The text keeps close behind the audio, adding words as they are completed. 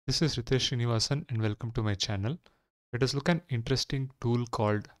This is Ritesh Srinivasan and welcome to my channel. Let us look at an interesting tool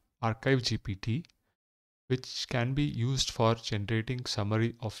called ArxivGPT, which can be used for generating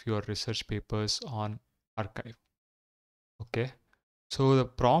summary of your research papers on arXiv. Okay, so the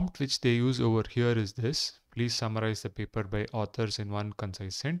prompt which they use over here is this: please summarize the paper by authors in one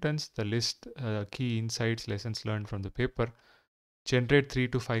concise sentence. The list key insights, lessons learned from the paper. Generate 3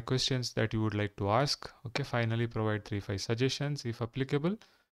 to 5 questions that you would like to ask. Okay, finally provide 3-5 suggestions if applicable.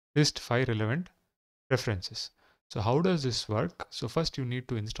 List 5 relevant references. So how does this work? So first you need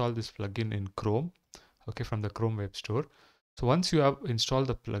to install this plugin in Chrome, okay, from the Chrome Web Store. So once you have installed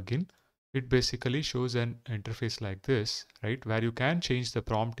the plugin, it basically shows an interface like this, right, where you can change the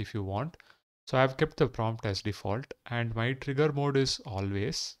prompt if you want. So I've kept the prompt as default and my trigger mode is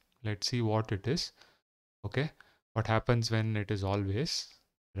always. Let's see what it is. Okay, what happens when it is always,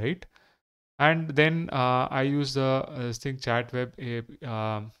 right? And then I use the this thing chat web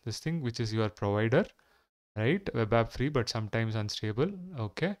this thing which is your provider, right? Web app free but sometimes unstable.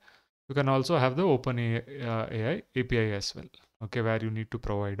 Okay, you can also have the open AI API as well, okay, where you need to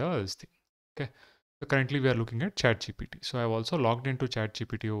provide this thing. Okay, so currently we are looking at ChatGPT. So I've also logged into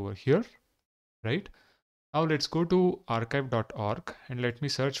ChatGPT over here, right? Now let's go to archive.org and let me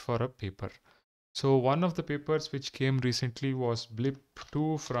search for a paper. So one of the papers which came recently was blip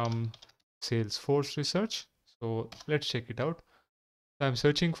 2 from Salesforce research. So let's check it out. So I'm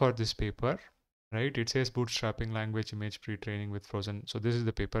searching for this paper, right? It says bootstrapping language image pre-training with frozen. So this is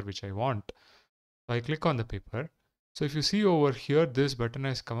the paper which I want. So I click on the paper. So if you see over here, this button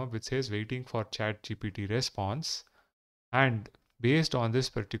has come up which says waiting for ChatGPT response. And based on this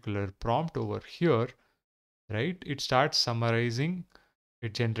particular prompt over here, right, it starts summarizing.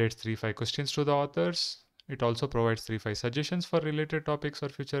 It generates 3-5 questions to the authors. It also provides 3-5 suggestions for related topics or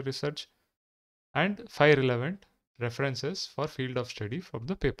future research and 5 relevant references for field of study from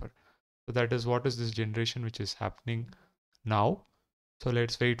the paper. So that is what is this generation which is happening now. So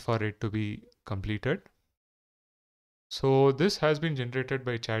let's wait for it to be completed. So this has been generated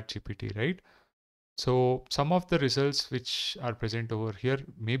by ChatGPT, right? So some of the results which are present over here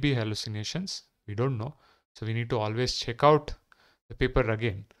may be hallucinations. We don't know. So we need to always check out the paper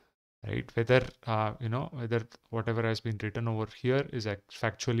again, right? Whether, whether whatever has been written over here is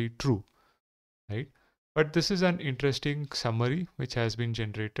factually true, right? But this is an interesting summary which has been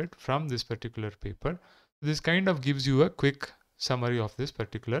generated from this particular paper. This kind of gives you a quick summary of this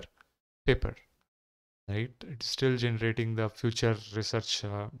particular paper, right? It's still generating the future research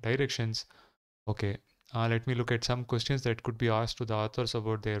directions. Okay, let me look at some questions that could be asked to the authors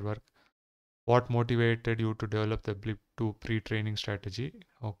about their work. What motivated you to develop the blip2 pre-training strategy?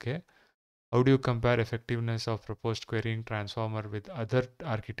 Okay. How do you compare effectiveness of proposed querying transformer with other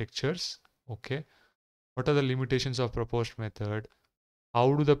architectures? Okay. What are the limitations of proposed method?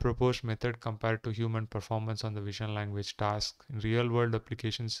 How do the proposed method compare to human performance on the vision language task? In real world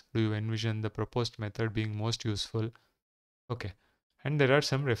applications, do you envision the proposed method being most useful? Okay. And there are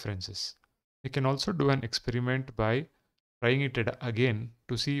some references. You can also do an experiment by trying it again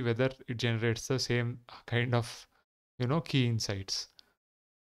to see whether it generates the same kind of, key insights.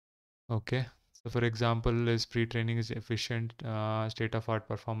 Okay. So for example, is pre-training is efficient state-of-art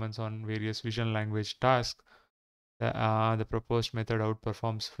performance on various vision language tasks. The proposed method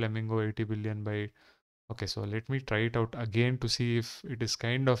outperforms Flamingo 80 billion by. Okay, so let me try it out again to see if it is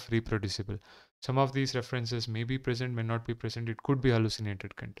kind of reproducible. Some of these references may be present, may not be present. It could be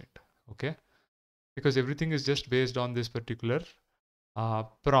hallucinated content. Okay, because everything is just based on this particular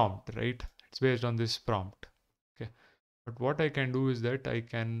prompt, right? It's based on this prompt. Okay, but what I can do is that I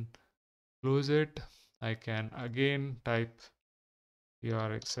can close it. I can again type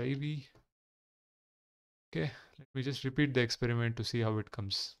arXiv. Okay, let me just repeat the experiment to see how it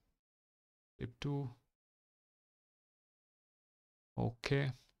comes. Tip 2.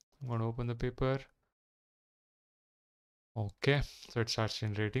 Okay, I'm going to open the paper. Okay, so it starts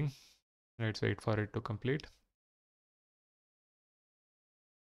generating. Let's wait for it to complete.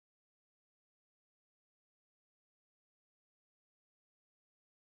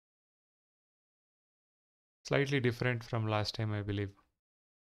 Slightly different from last time, I believe.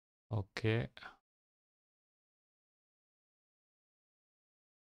 Okay.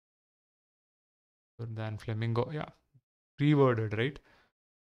 Than Flamingo, yeah, pre-worded, right?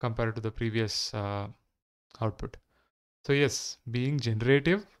 Compared to the previous output. So yes, being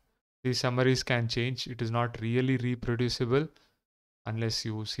generative, these summaries can change. It is not really reproducible unless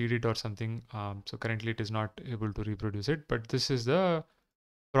you seed it or something. So currently it is not able to reproduce it, but this is the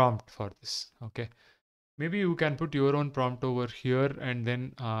prompt for this. Okay. Maybe you can put your own prompt over here and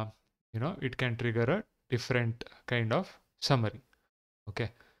then, it can trigger a different kind of summary. Okay.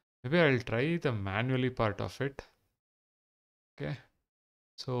 Maybe I'll try the manually part of it. Okay.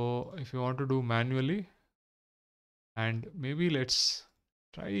 So if you want to do manually, and maybe let's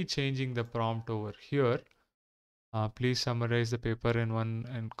try changing the prompt over here. Please summarize the paper in one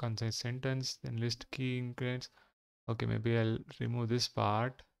and concise sentence, then list key ingredients. Okay, maybe I'll remove this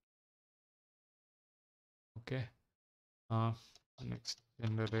part. Okay. Next,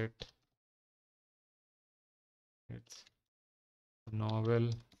 generate it's novel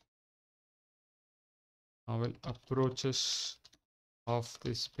approaches of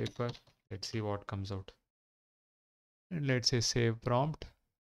this paper. Let's see what comes out. And let's say save prompt.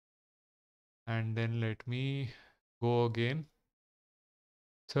 And then let me go again.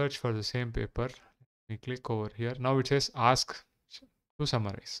 Search for the same paper. We click over here. Now it says ask to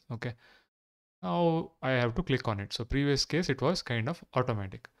summarize. Okay. Now I have to click on it. So previous case, it was kind of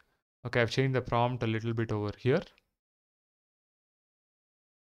automatic. Okay, I've changed the prompt a little bit over here.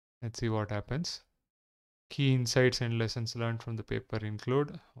 Let's see what happens. Key insights and lessons learned from the paper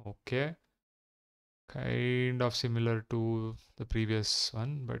include. Okay. Kind of similar to the previous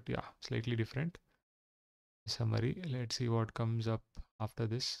one, but yeah, slightly different. Summary. Let's see what comes up after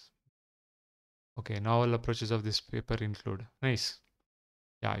this. Okay, novel approaches of this paper include. Nice.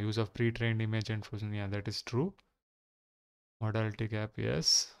 Yeah, use of pre-trained image and frozen. Yeah, that is true. Modality gap,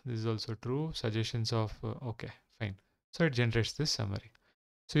 yes. This is also true. Suggestions of, okay, fine. So it generates this summary.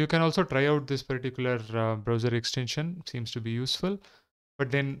 So you can also try out this particular browser extension. Seems to be useful,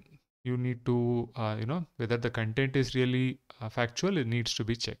 but then you need to, whether the content is really factual, it needs to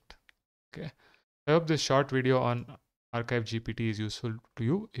be checked. Okay. I hope this short video on ArxivGPT is useful to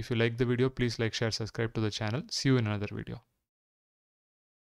you. If you like the video, please like, share, subscribe to the channel. See you in another video.